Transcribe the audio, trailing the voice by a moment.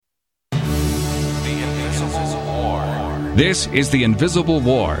This is The Invisible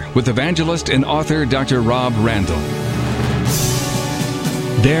War with evangelist and author Dr. Rob Randall.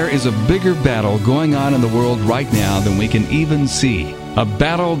 There is a bigger battle going on in the world right now than we can even see. A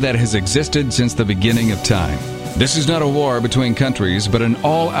battle that has existed since the beginning of time. This is not a war between countries, but an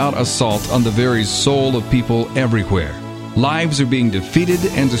all-out assault on the very soul of people everywhere. Lives are being defeated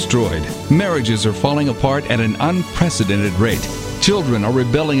and destroyed. Marriages are falling apart at an unprecedented rate. Children are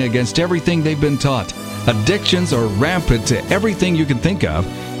rebelling against everything they've been taught. Addictions are rampant to everything you can think of,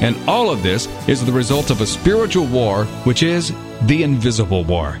 and all of this is the result of a spiritual war, which is the invisible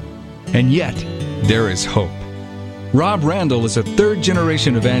war. And yet, there is hope. Rob Randall is a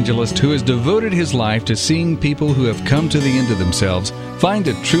third-generation evangelist who has devoted his life to seeing people who have come to the end of themselves find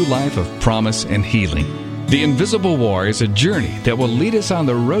a true life of promise and healing. The Invisible War is a journey that will lead us on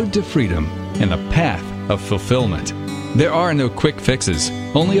the road to freedom and the path of fulfillment. There are no quick fixes,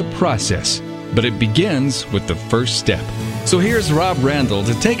 only a process, but it begins with the first step. So here's Rob Randall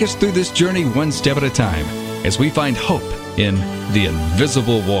to take us through this journey one step at a time as we find hope in the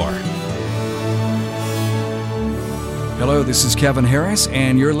Invisible War. Hello, this is Kevin Harris,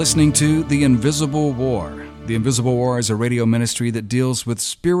 and you're listening to The Invisible War. The Invisible War is a radio ministry that deals with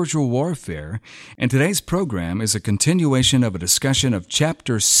spiritual warfare, and today's program is a continuation of a discussion of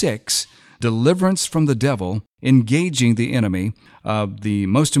Chapter 6, Deliverance from the Devil, Engaging the Enemy, of the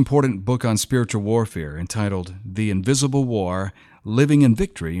most important book on spiritual warfare entitled The Invisible War, Living in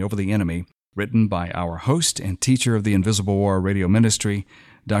Victory Over the Enemy, written by our host and teacher of the Invisible War radio ministry,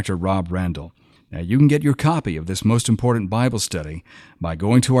 Dr. Rob Randall. Now, you can get your copy of this most important Bible study by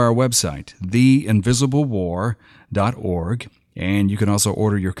going to our website, theinvisiblewar.org, and you can also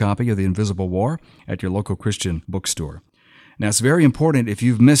order your copy of The Invisible War at your local Christian bookstore. Now, it's very important, if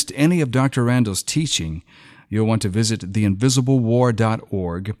you've missed any of Dr. Randall's teaching, you'll want to visit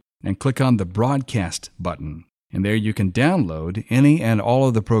theinvisiblewar.org and click on the broadcast button. And there you can download any and all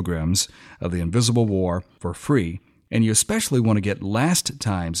of the programs of The Invisible War for free. And you especially want to get last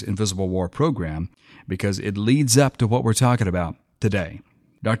time's Invisible War program because it leads up to what we're talking about today.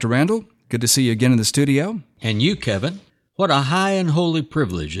 Dr. Randall, good to see you again in the studio. And you, Kevin. What a high and holy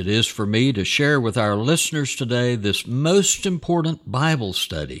privilege it is for me to share with our listeners today this most important Bible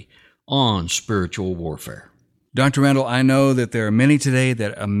study on spiritual warfare. Dr. Randall, I know that there are many today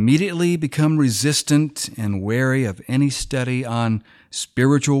that immediately become resistant and wary of any study on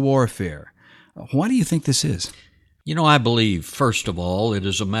spiritual warfare. Why do you think this is? You know, I believe, first of all, it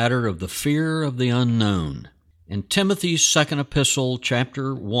is a matter of the fear of the unknown. In Timothy's second epistle,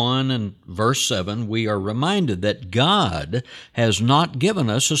 chapter 1 and verse 7, we are reminded that God has not given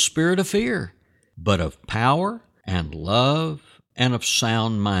us a spirit of fear, but of power and love and of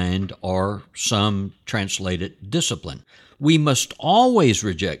sound mind, or some translate it discipline. We must always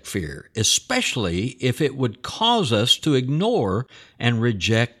reject fear, especially if it would cause us to ignore and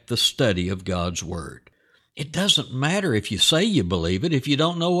reject the study of God's Word. It doesn't matter if you say you believe it if you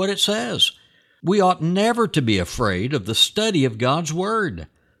don't know what it says. We ought never to be afraid of the study of God's Word.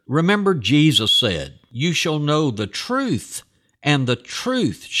 Remember, Jesus said, "You shall know the truth, and the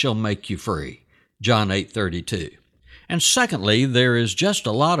truth shall make you free." John 8:32. And secondly, there is just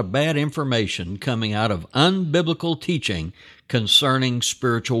a lot of bad information coming out of unbiblical teaching concerning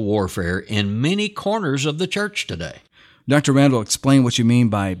spiritual warfare in many corners of the church today. Dr. Randall, explain what you mean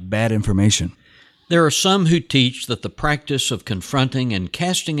by bad information. There are some who teach that the practice of confronting and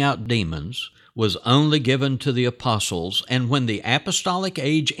casting out demons was only given to the apostles, and when the apostolic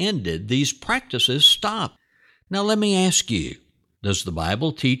age ended, these practices stopped. Now let me ask you, does the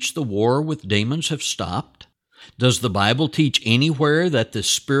Bible teach the war with demons have stopped? Does the Bible teach anywhere that the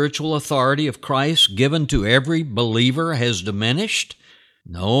spiritual authority of Christ given to every believer has diminished?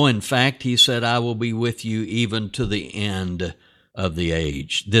 No, in fact, he said, "I will be with you even to the end of the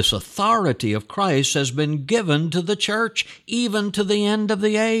age." This authority of Christ has been given to the church, even to the end of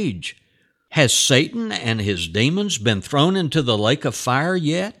the age. Has Satan and his demons been thrown into the lake of fire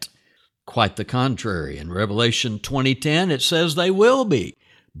yet? Quite the contrary. In Revelation 20:10, it says they will be,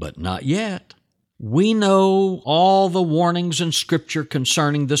 but not yet. We know all the warnings in Scripture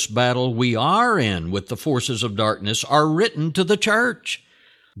concerning this battle we are in with the forces of darkness are written to the church.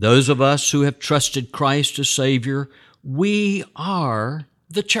 Those of us who have trusted Christ as Savior, we are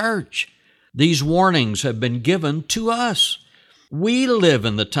the church. These warnings have been given to us. We live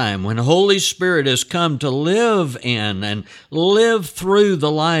in the time when Holy Spirit has come to live in and live through the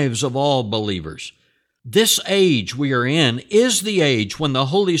lives of all believers. This age we are in is the age when the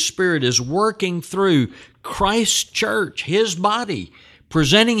Holy Spirit is working through Christ's church, His body,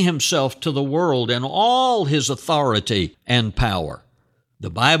 presenting Himself to the world in all His authority and power. The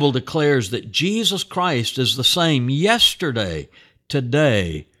Bible declares that Jesus Christ is the same yesterday,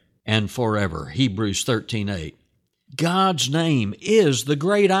 today, and forever. Hebrews 13:8. God's name is the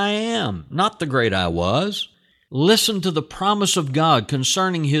great I am, not the great I was. Listen to the promise of God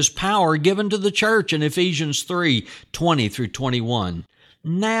concerning His power given to the church in Ephesians 3:20 through 21.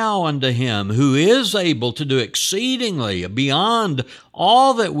 Now unto Him who is able to do exceedingly beyond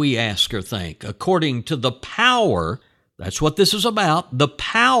all that we ask or think, according to the power, that's what this is about, the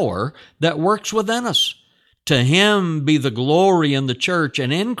power that works within us. To Him be the glory in the church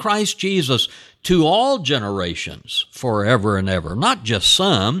and in Christ Jesus to all generations, forever and ever. Not just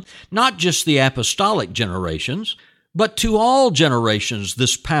some, not just the apostolic generations, but to all generations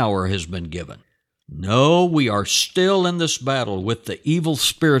this power has been given. No, we are still in this battle with the evil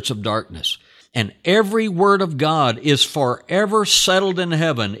spirits of darkness, and every word of God is forever settled in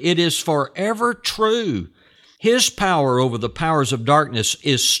heaven. It is forever true. His power over the powers of darkness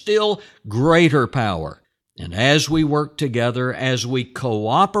is still greater power. And as we work together, as we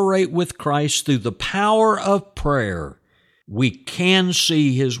cooperate with Christ through the power of prayer, we can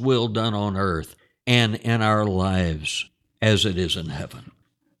see His will done on earth and in our lives as it is in heaven.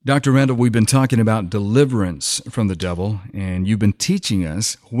 Dr. Randall, we've been talking about deliverance from the devil, and you've been teaching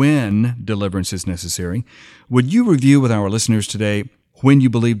us when deliverance is necessary. Would you review with our listeners today when you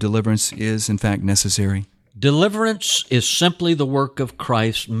believe deliverance is, in fact, necessary? Deliverance is simply the work of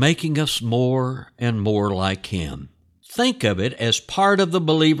Christ making us more and more like Him. Think of it as part of the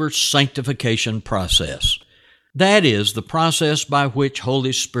believer's sanctification process. That is the process by which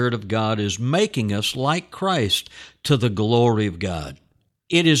Holy Spirit of God is making us like Christ to the glory of God.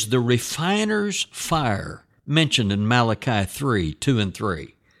 It is the refiner's fire mentioned in Malachi 3:2 and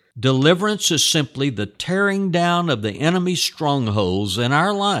 3. Deliverance is simply the tearing down of the enemy's strongholds in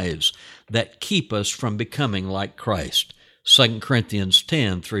our lives that keep us from becoming like Christ. 2 Corinthians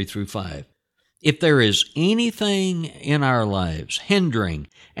 10:3 through 5. If there is anything in our lives hindering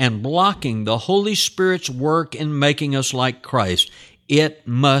and blocking the Holy Spirit's work in making us like Christ, it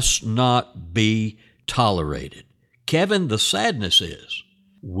must not be tolerated. Kevin, the sadness is,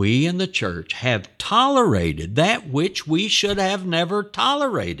 we in the church have tolerated that which we should have never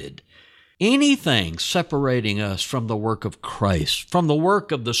tolerated. Anything separating us from the work of Christ, from the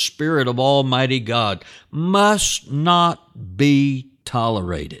work of the Spirit of Almighty God, must not be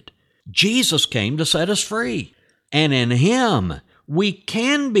tolerated. Jesus came to set us free, and in Him we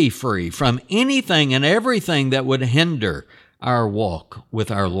can be free from anything and everything that would hinder our walk with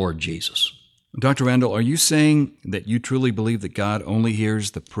our Lord Jesus. Dr. Randall, are you saying that you truly believe that God only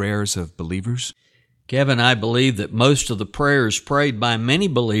hears the prayers of believers? Kevin, I believe that most of the prayers prayed by many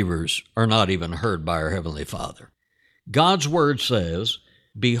believers are not even heard by our Heavenly Father. God's Word says,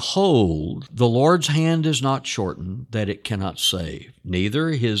 "Behold, the Lord's hand is not shortened, that it cannot save,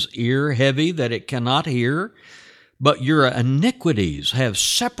 neither His ear heavy, that it cannot hear. But your iniquities have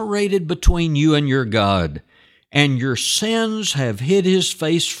separated between you and your God, and your sins have hid His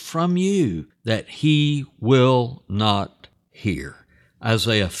face from you, that He will not hear."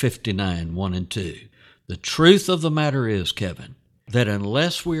 Isaiah 59:1 and 2. The truth of the matter is, Kevin, that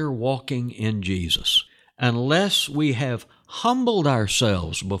unless we are walking in Jesus, unless we have humbled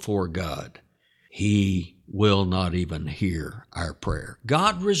ourselves before God, He will not even hear our prayer.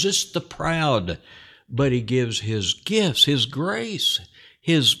 God resists the proud, but He gives His gifts, His grace,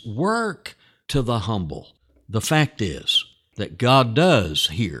 His work to the humble. The fact is that God does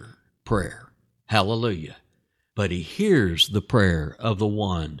hear prayer. Hallelujah. But He hears the prayer of the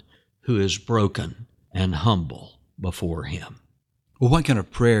one who is broken and humble before Him. Well, what kind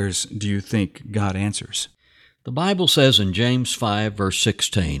of prayers do you think God answers? The Bible says in James 5, verse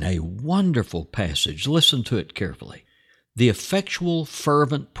 16, a wonderful passage. Listen to it carefully. "The effectual,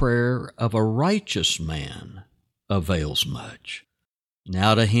 fervent prayer of a righteous man avails much."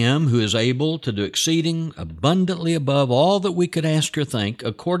 Now to Him who is able to do exceeding abundantly above all that we could ask or think,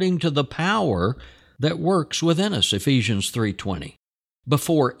 according to the power that works within us, Ephesians 3:20.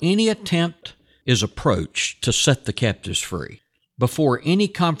 Before any attempt is approached to set the captives free, before any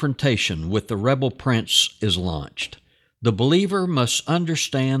confrontation with the rebel prince is launched, the believer must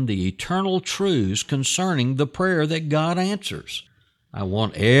understand the eternal truths concerning the prayer that God answers. I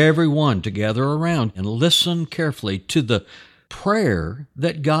want everyone to gather around and listen carefully to the prayer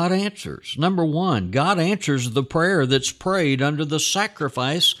that God answers. Number one, God answers the prayer that's prayed under the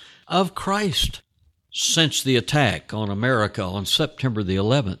sacrifice of Christ. Since the attack on America on September the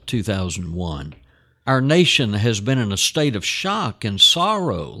 11th, 2001, our nation has been in a state of shock and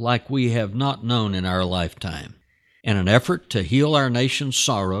sorrow like we have not known in our lifetime. In an effort to heal our nation's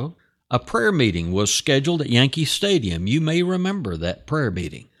sorrow, A prayer meeting was scheduled at Yankee Stadium. You may remember that prayer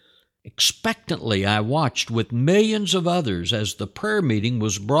meeting. Expectantly, I watched with millions of others as the prayer meeting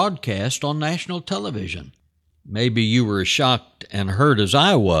was broadcast on national television. Maybe you were as shocked and hurt as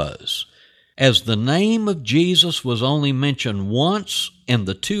I was, as the name of Jesus was only mentioned once in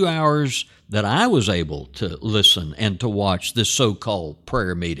the 2 hours that I was able to listen and to watch this so-called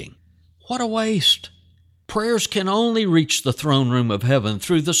prayer meeting. What a waste! Prayers can only reach the throne room of heaven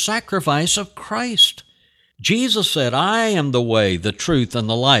through the sacrifice of Christ. Jesus said, "I am the way, the truth, and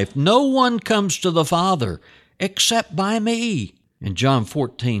the life. No one comes to the Father except by me," in John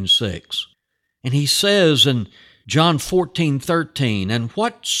 14:6. And he says in John 14:13, "And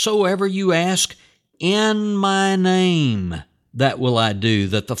whatsoever you ask in my name, that will I do,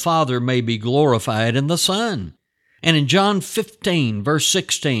 that the Father may be glorified in the Son." And in John 15, verse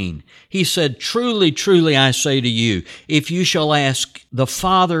 16, he said, "Truly, truly, I say to you, if you shall ask the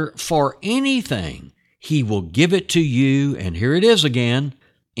Father for anything, he will give it to you," and here it is again,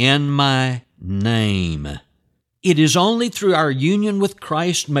 "in my name." It is only through our union with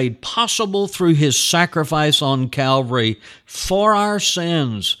Christ, made possible through his sacrifice on Calvary for our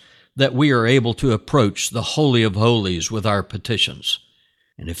sins, that we are able to approach the Holy of Holies with our petitions.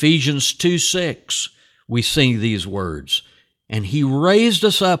 In Ephesians 2:6, we sing these words, "And he raised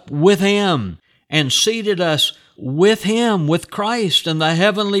us up with him and seated us with him, with Christ, in the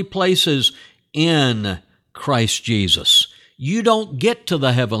heavenly places in Christ Jesus." You don't get to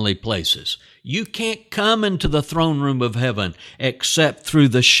the heavenly places. You can't come into the throne room of heaven except through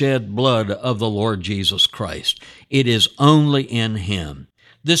the shed blood of the Lord Jesus Christ. It is only in him.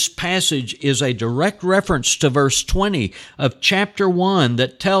 This passage is a direct reference to verse 20 of chapter 1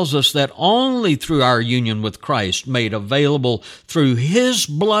 that tells us that only through our union with Christ, made available through his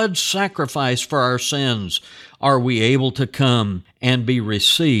blood sacrifice for our sins, are we able to come and be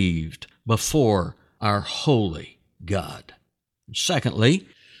received before our holy God. Secondly,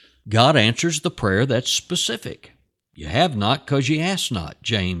 God answers the prayer that's specific. You have not because you ask not,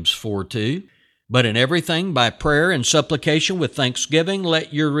 James 4:2. "But in everything by prayer and supplication with thanksgiving,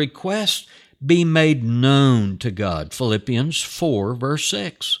 let your requests be made known to God," Philippians 4, verse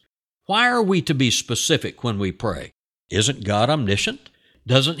 6. Why are we to be specific when we pray? Isn't God omniscient?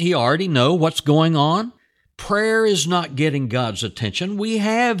 Doesn't he already know what's going on? Prayer is not getting God's attention. We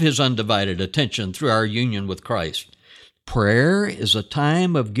have his undivided attention through our union with Christ. Prayer is a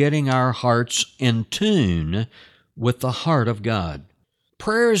time of getting our hearts in tune with the heart of God.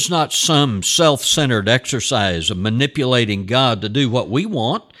 Prayer is not some self-centered exercise of manipulating God to do what we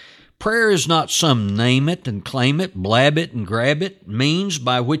want. Prayer is not some name it and claim it, blab it and grab it means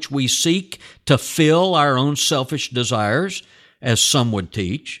by which we seek to fill our own selfish desires, as some would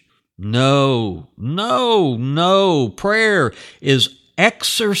teach. No. Prayer is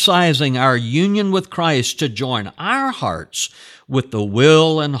exercising our union with Christ to join our hearts with the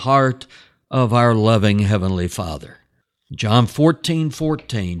will and heart of our loving Heavenly Father. John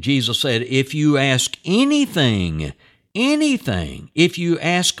 14:14, Jesus said, "If you ask anything, if you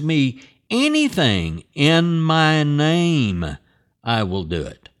ask me anything in my name, I will do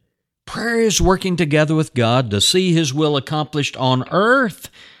it." Prayer is working together with God to see his will accomplished on earth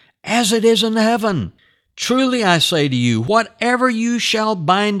as it is in heaven. Truly I say to you, whatever you shall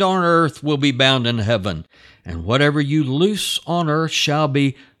bind on earth will be bound in heaven, and whatever you loose on earth shall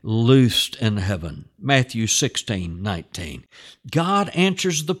be loosed in heaven. Matthew 16:19. God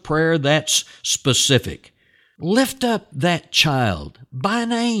answers the prayer that's specific. Lift up that child by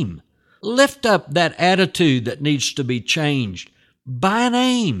name. Lift up that attitude that needs to be changed by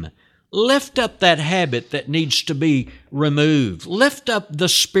name. Lift up that habit that needs to be removed. Lift up the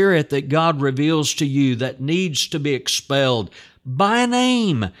spirit that God reveals to you that needs to be expelled by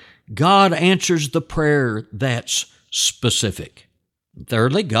name. God answers the prayer that's specific.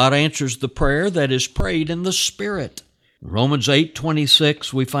 Thirdly, God answers the prayer that is prayed in the Spirit. In Romans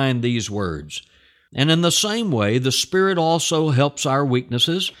 8:26, we find these words, "And in the same way, the Spirit also helps our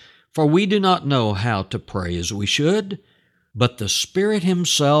weaknesses, for we do not know how to pray as we should, but the Spirit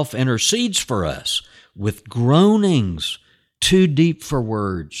himself intercedes for us with groanings too deep for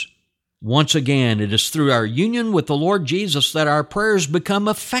words." Once again, it is through our union with the Lord Jesus that our prayers become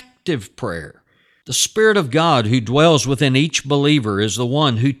effective prayer. The Spirit of God who dwells within each believer is the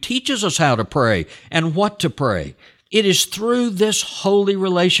one who teaches us how to pray and what to pray. It is through this holy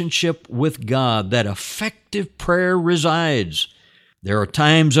relationship with God that effective prayer resides. There are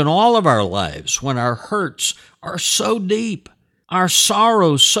times in all of our lives when our hurts are so deep, our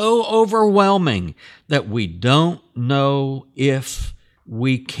sorrow so overwhelming, that we don't know if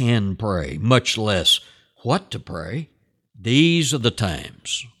we can pray, much less what to pray. These are the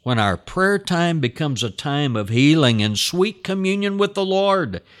times when our prayer time becomes a time of healing and sweet communion with the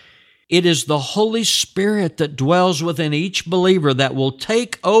Lord. It is the Holy Spirit that dwells within each believer that will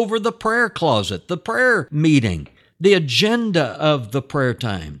take over the prayer closet, the prayer meeting, the agenda of the prayer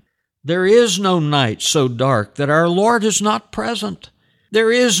time. There is no night so dark that our Lord is not present.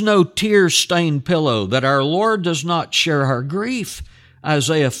 There is no tear-stained pillow that our Lord does not share our grief.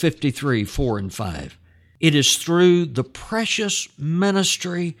 Isaiah 53, 4 and 5. It is through the precious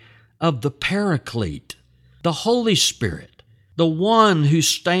ministry of the Paraclete, the Holy Spirit, the one who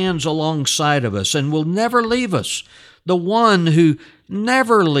stands alongside of us and will never leave us, the one who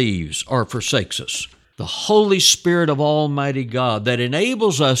never leaves or forsakes us, the Holy Spirit of Almighty God that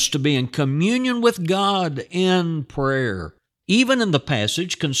enables us to be in communion with God in prayer. Even in the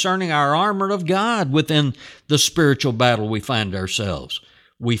passage concerning our armor of God within the spiritual battle we find ourselves,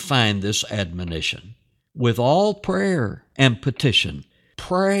 we find this admonition. With all prayer and petition,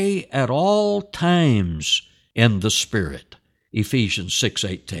 pray at all times in the Spirit. Ephesians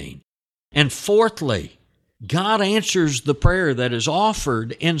 6:18. And fourthly, God answers the prayer that is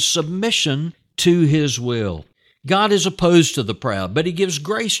offered in submission to His will. God is opposed to the proud, but He gives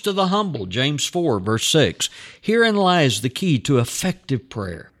grace to the humble. James 4, verse 6. Herein lies the key to effective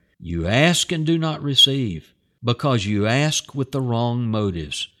prayer. You ask and do not receive, because you ask with the wrong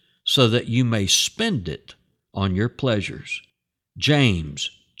motives, so that you may spend it on your pleasures. James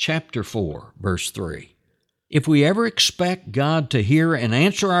chapter 4, verse 3. If we ever expect God to hear and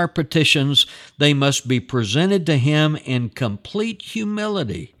answer our petitions, they must be presented to Him in complete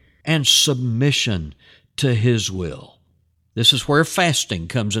humility and submission to His will. This is where fasting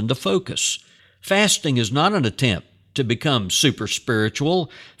comes into focus. Fasting is not an attempt to become super spiritual.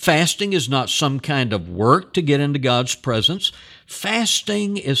 Fasting is not some kind of work to get into God's presence.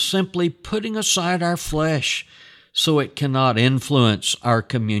 Fasting is simply putting aside our flesh so it cannot influence our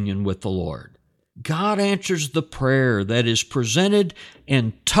communion with the Lord. God answers the prayer that is presented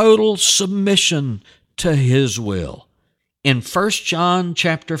in total submission to His will. In 1 John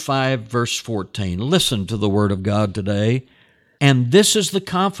chapter 5, verse 14, listen to the Word of God today. And this is the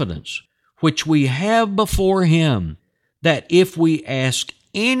confidence which we have before Him, that if we ask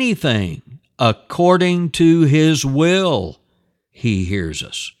anything according to His will, He hears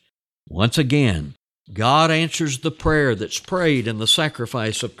us. Once again, God answers the prayer that's prayed in the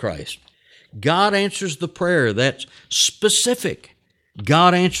sacrifice of Christ. God answers the prayer that's specific.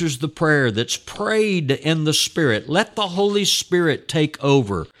 God answers the prayer that's prayed in the Spirit. Let the Holy Spirit take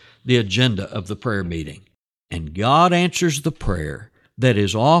over the agenda of the prayer meeting. And God answers the prayer that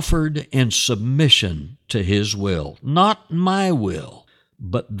is offered in submission to His will. Not my will,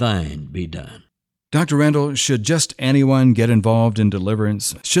 but thine be done. Dr. Randall, should just anyone get involved in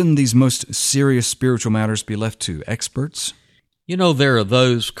deliverance? Shouldn't these most serious spiritual matters be left to experts? You know, there are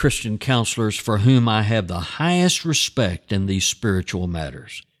those Christian counselors for whom I have the highest respect in these spiritual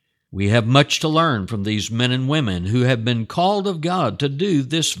matters. We have much to learn from these men and women who have been called of God to do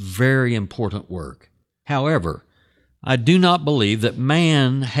this very important work. However, I do not believe that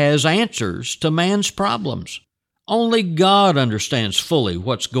man has answers to man's problems. Only God understands fully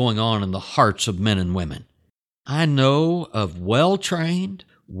what's going on in the hearts of men and women. I know of well-trained,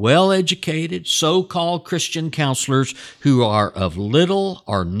 well-educated, so-called Christian counselors who are of little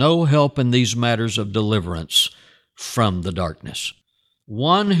or no help in these matters of deliverance from the darkness.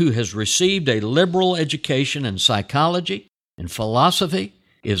 One who has received a liberal education in psychology and philosophy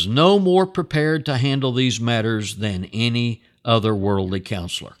is no more prepared to handle these matters than any other worldly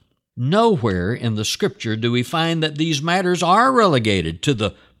counselor. Nowhere in the Scripture do we find that these matters are relegated to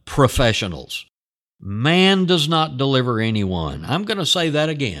the professionals. Man does not deliver anyone. I'm going to say that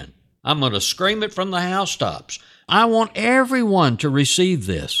again. I'm going to scream it from the housetops. I want everyone to receive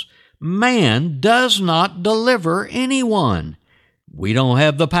this. Man does not deliver anyone. We don't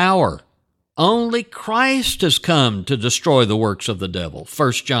have the power. Only Christ has come to destroy the works of the devil,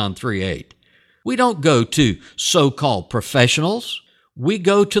 1 John 3:8. We don't go to so-called professionals. We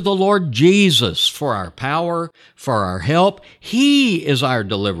go to the Lord Jesus for our power, for our help. He is our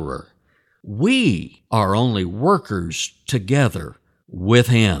deliverer. We are only workers together with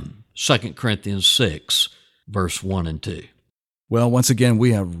Him, 2 Corinthians 6, verse 1 and 2. Well, once again,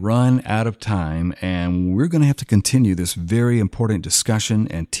 we have run out of time, and we're going to have to continue this very important discussion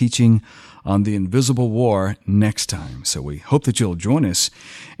and teaching on the invisible war next time. So we hope that you'll join us.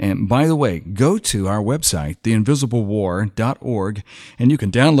 And by the way, go to our website, theinvisiblewar.org, and you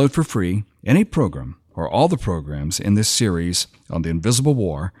can download for free any program or all the programs in this series on the invisible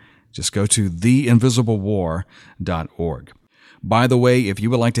war. Just go to theinvisiblewar.org. By the way, if you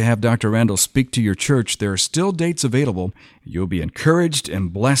would like to have Dr. Randall speak to your church, there are still dates available. You'll be encouraged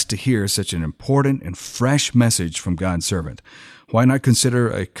and blessed to hear such an important and fresh message from God's servant. Why not consider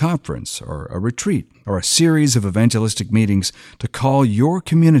a conference or a retreat or a series of evangelistic meetings to call your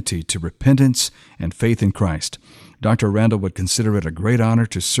community to repentance and faith in Christ? Dr. Randall would consider it a great honor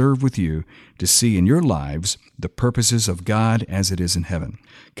to serve with you to see in your lives the purposes of God as it is in heaven.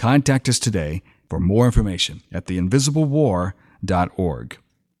 Contact us today for more information at theinvisiblewar.org.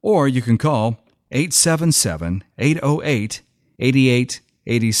 Or you can call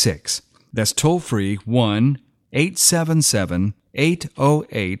 877-808-8886. That's toll-free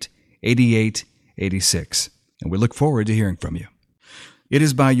 1-877-808-8886. And we look forward to hearing from you. It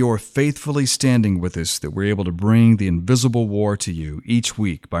is by your faithfully standing with us that we're able to bring the invisible war to you each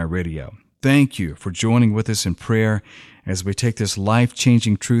week by radio. Thank you for joining with us in prayer as we take this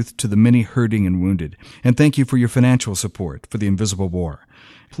life-changing truth to the many hurting and wounded. And thank you for your financial support for the Invisible War.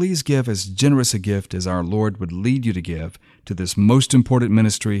 Please give as generous a gift as our Lord would lead you to give to this most important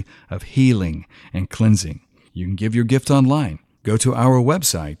ministry of healing and cleansing. You can give your gift online. Go to our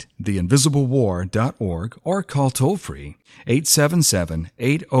website, theinvisiblewar.org, or call toll-free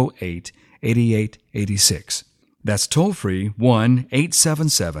 877-808-8886. That's toll-free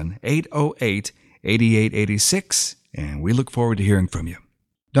 1-877-808-8886, and we look forward to hearing from you.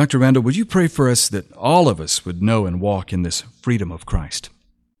 Dr. Randall, would you pray for us that all of us would know and walk in this freedom of Christ?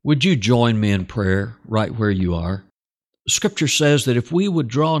 Would you join me in prayer right where you are? Scripture says that if we would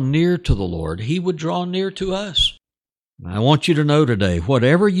draw near to the Lord, He would draw near to us. I want you to know today,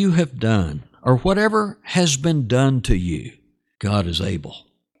 whatever you have done or whatever has been done to you, God is able.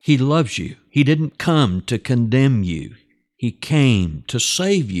 He loves you. He didn't come to condemn you. He came to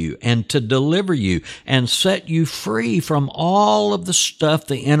save you and to deliver you and set you free from all of the stuff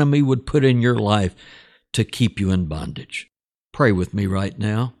the enemy would put in your life to keep you in bondage. Pray with me right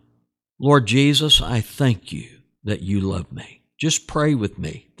now. Lord Jesus, I thank you that you love me. Just pray with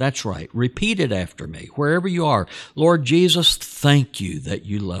me. That's right. Repeat it after me, wherever you are. Lord Jesus, thank you that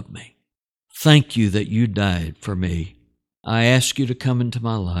you love me. Thank you that you died for me. I ask you to come into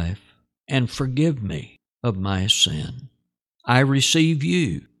my life and forgive me of my sin. I receive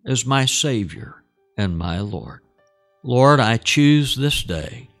you as my Savior and my Lord. Lord, I choose this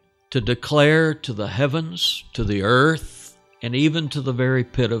day to declare to the heavens, to the earth, and even to the very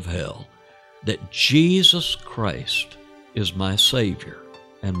pit of hell that Jesus Christ is my Savior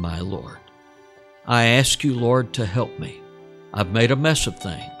and my Lord. I ask you, Lord, to help me. I've made a mess of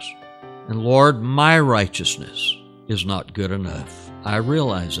things, and Lord, my righteousness is not good enough. I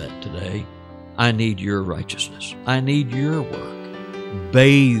realize that today. I need your righteousness. I need your work.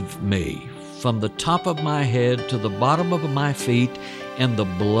 Bathe me from the top of my head to the bottom of my feet in the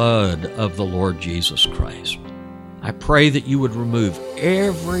blood of the Lord Jesus Christ. I pray that you would remove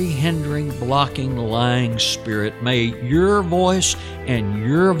every hindering, blocking, lying spirit. May your voice and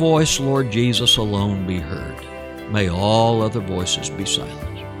your voice, Lord Jesus, alone be heard. May all other voices be silenced.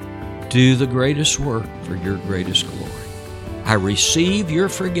 Do the greatest work for your greatest glory. I receive your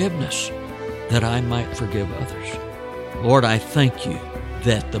forgiveness that I might forgive others. Lord, I thank you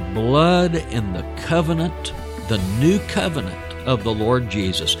that the blood in the covenant, the new covenant of the Lord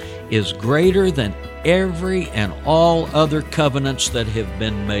Jesus, is greater than every and all other covenants that have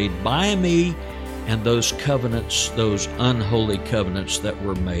been made by me and those covenants, those unholy covenants that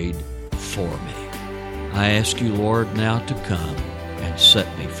were made for me. I ask you, Lord, now to come and set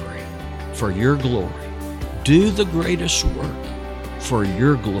me free for your glory. Do the greatest work for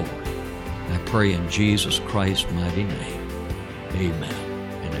your glory. I pray in Jesus Christ's mighty name. Amen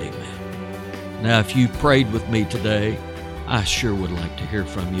and amen. Now, if you prayed with me today, I sure would like to hear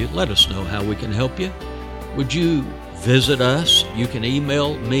from you. Let us know how we can help you. Would you visit us? You can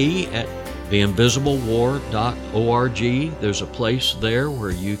email me at theinvisiblewar.org. There's a place there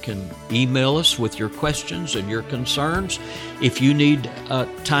where you can email us with your questions and your concerns. If you need a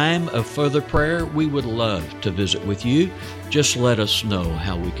time of further prayer, we would love to visit with you. Just let us know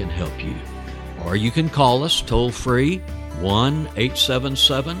how we can help you. Or you can call us toll-free,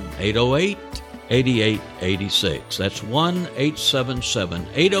 1-877-808-8886. That's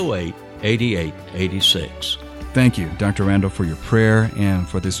 1-877-808-8886. Thank you, Dr. Randall, for your prayer and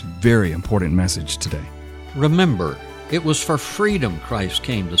for this very important message today. Remember, it was for freedom Christ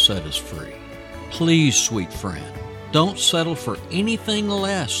came to set us free. Please, sweet friend, don't settle for anything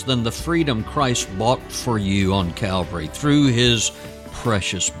less than the freedom Christ bought for you on Calvary through His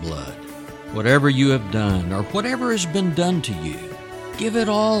precious blood. Whatever you have done or whatever has been done to you, give it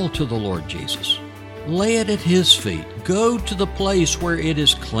all to the Lord Jesus. Lay it at His feet. Go to the place where it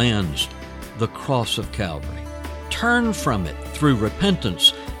is cleansed, the cross of Calvary. turn from it through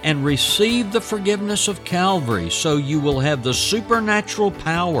repentance and receive the forgiveness of Calvary so you will have the supernatural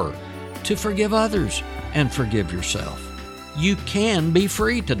power to forgive others and forgive yourself. You can be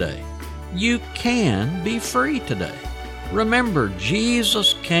free today. You can be free today. Remember,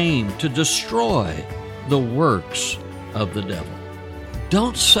 Jesus came to destroy the works of the devil.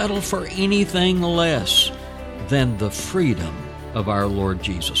 Don't settle for anything less than the freedom of our Lord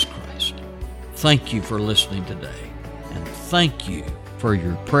Jesus Christ. Thank you for listening today, and thank you for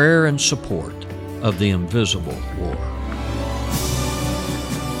your prayer and support of the Invisible War.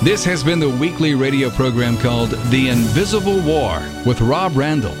 This has been the weekly radio program called The Invisible War with Rob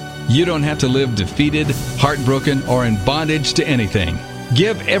Randall. You don't have to live defeated, heartbroken, or in bondage to anything.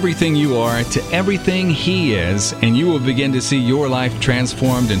 Give everything you are to everything He is, and you will begin to see your life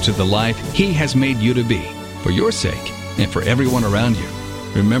transformed into the life He has made you to be, for your sake and for everyone around you.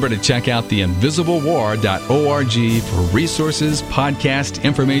 Remember to check out theinvisiblewar.org for resources, podcast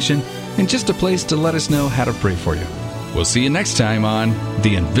information, and just a place to let us know how to pray for you. We'll see you next time on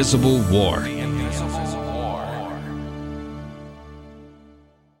The Invisible War.